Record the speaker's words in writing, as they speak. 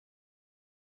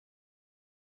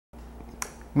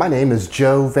My name is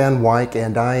Joe Van Wyk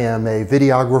and I am a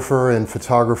videographer and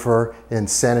photographer in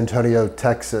San Antonio,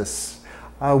 Texas.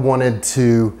 I wanted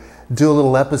to do a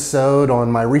little episode on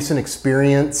my recent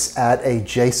experience at a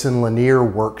Jason Lanier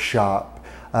workshop.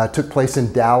 It took place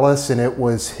in Dallas and it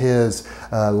was his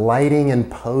lighting and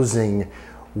posing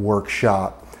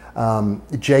workshop.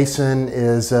 Jason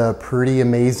is a pretty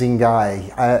amazing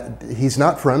guy. He's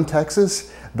not from Texas,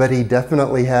 but he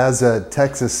definitely has a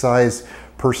Texas-sized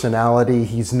personality.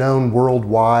 He's known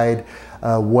worldwide,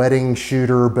 wedding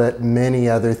shooter, but many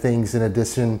other things in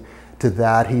addition to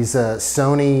that. He's a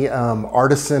Sony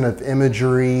Artisan of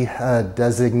Imagery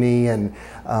designee,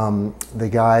 and the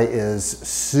guy is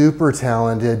super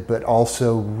talented, but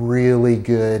also really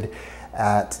good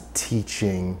at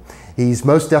teaching. He's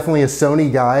most definitely a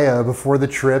Sony guy. Before the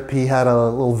trip, he had a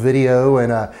little video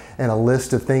and a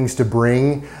list of things to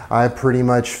bring. I pretty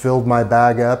much filled my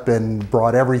bag up and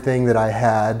brought everything that I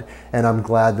had, and I'm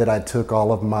glad that I took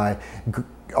all of my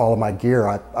gear.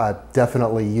 I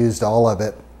definitely used all of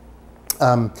it.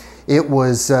 It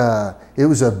was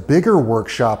a bigger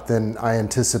workshop than I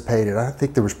anticipated. I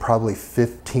think there was probably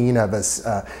 15 of us.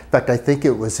 In fact, I think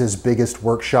it was his biggest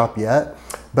workshop yet.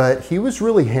 But he was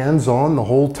really hands-on the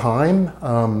whole time.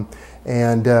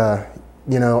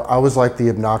 You know, I was like the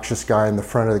obnoxious guy in the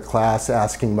front of the class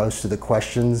asking most of the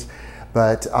questions,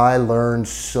 but I learned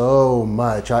so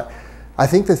much. I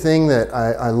think the thing that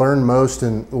I learned most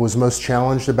and was most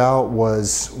challenged about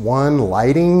was, one,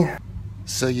 lighting.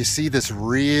 So you see this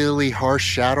really harsh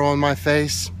shadow on my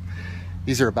face?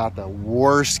 These are about the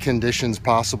worst conditions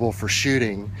possible for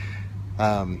shooting.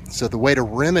 So the way to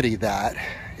remedy that,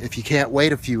 if you can't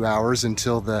wait a few hours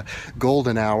until the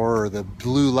golden hour or the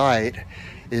blue light,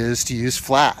 is to use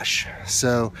flash.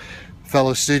 So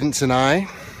fellow students and I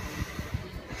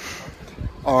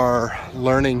are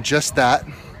learning just that,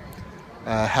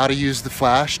 how to use the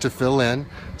flash to fill in.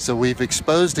 So we've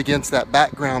exposed against that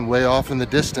background way off in the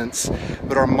distance,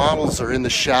 but our models are in the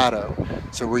shadow.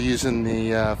 So we're using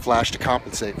the flash to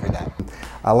compensate for that.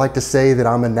 I like to say that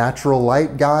I'm a natural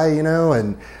light guy, you know,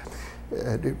 and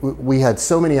we had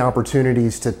so many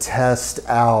opportunities to test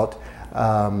out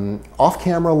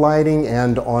off-camera lighting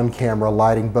and on-camera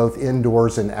lighting, both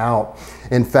indoors and out.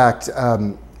 In fact,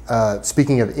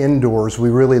 speaking of indoors, we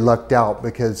really lucked out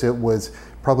because it was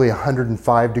probably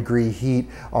 105-degree heat,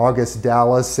 August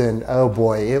Dallas, and oh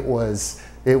boy, it was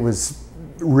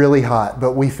really hot.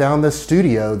 But we found this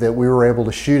studio that we were able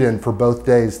to shoot in for both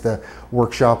days. The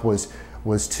workshop was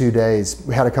 2 days.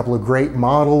 We had a couple of great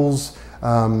models.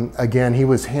 Again, he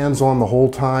was hands-on the whole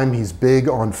time. He's big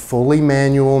on fully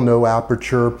manual, no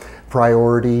aperture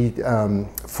priority,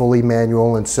 fully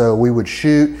manual. And so we would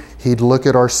shoot, he'd look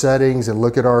at our settings and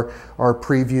look at our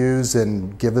previews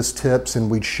and give us tips, and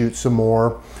we'd shoot some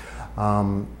more.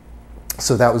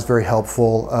 So that was very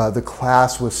helpful. The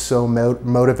class was so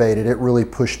motivated, it really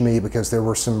pushed me because there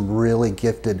were some really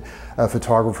gifted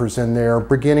photographers in there,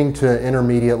 beginning to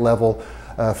intermediate level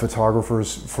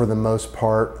photographers for the most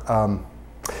part.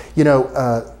 You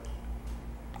know,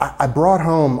 I brought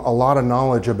home a lot of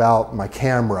knowledge about my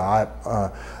camera.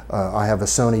 I have a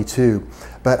Sony too,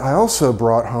 but I also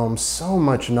brought home so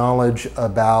much knowledge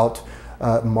about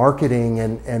marketing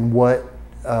and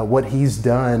what he's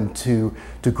done to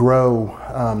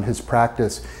grow his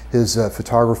practice, his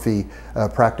photography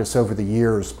practice over the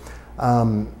years.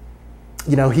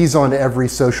 You know, he's on every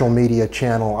social media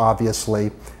channel,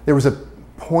 obviously. There was a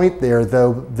point there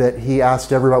though that he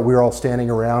asked everybody, we were all standing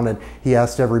around, and he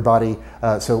asked everybody,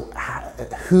 so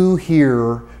who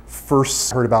here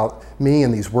first heard about me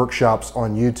in these workshops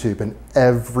on YouTube? And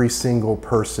every single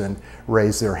person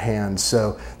raised their hand.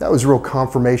 So that was real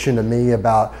confirmation to me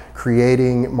about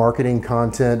creating marketing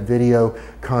content, video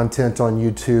content on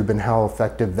YouTube, and how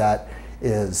effective that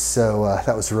is. So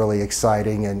that was really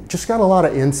exciting, and just got a lot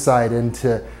of insight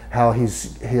into how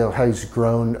he's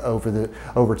grown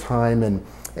over time,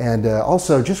 and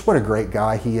also just what a great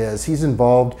guy he is. He's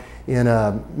involved in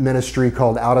a ministry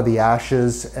called Out of the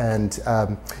Ashes, and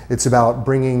it's about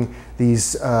bringing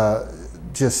these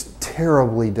just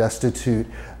terribly destitute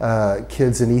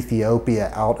kids in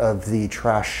Ethiopia out of the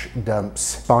trash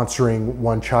dumps, sponsoring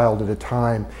one child at a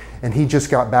time. And he just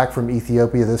got back from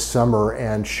Ethiopia this summer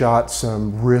and shot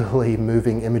some really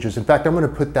moving images. In fact, I'm going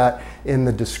to put that in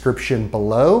the description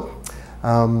below.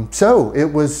 So it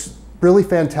was really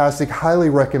fantastic, highly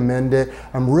recommend it.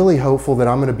 I'm really hopeful that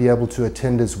I'm going to be able to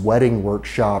attend his wedding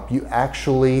workshop. You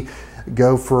actually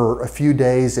go for a few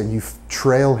days and you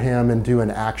trail him and do an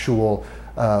actual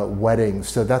weddings.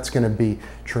 So that's going to be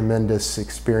tremendous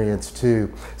experience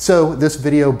too. So this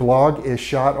video blog is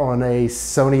shot on a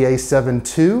Sony a7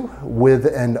 II with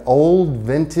an old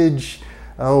vintage,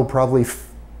 probably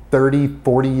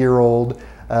 30-40-year-old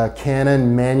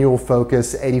Canon manual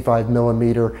focus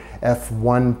 85mm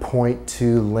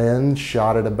f1.2 lens,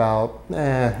 shot at about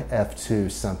f2,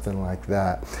 something like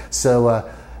that. So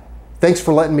thanks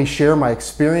for letting me share my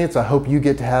experience. I hope you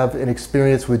get to have an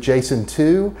experience with Jason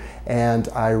too, and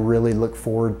I really look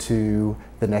forward to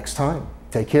the next time.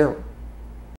 Take care.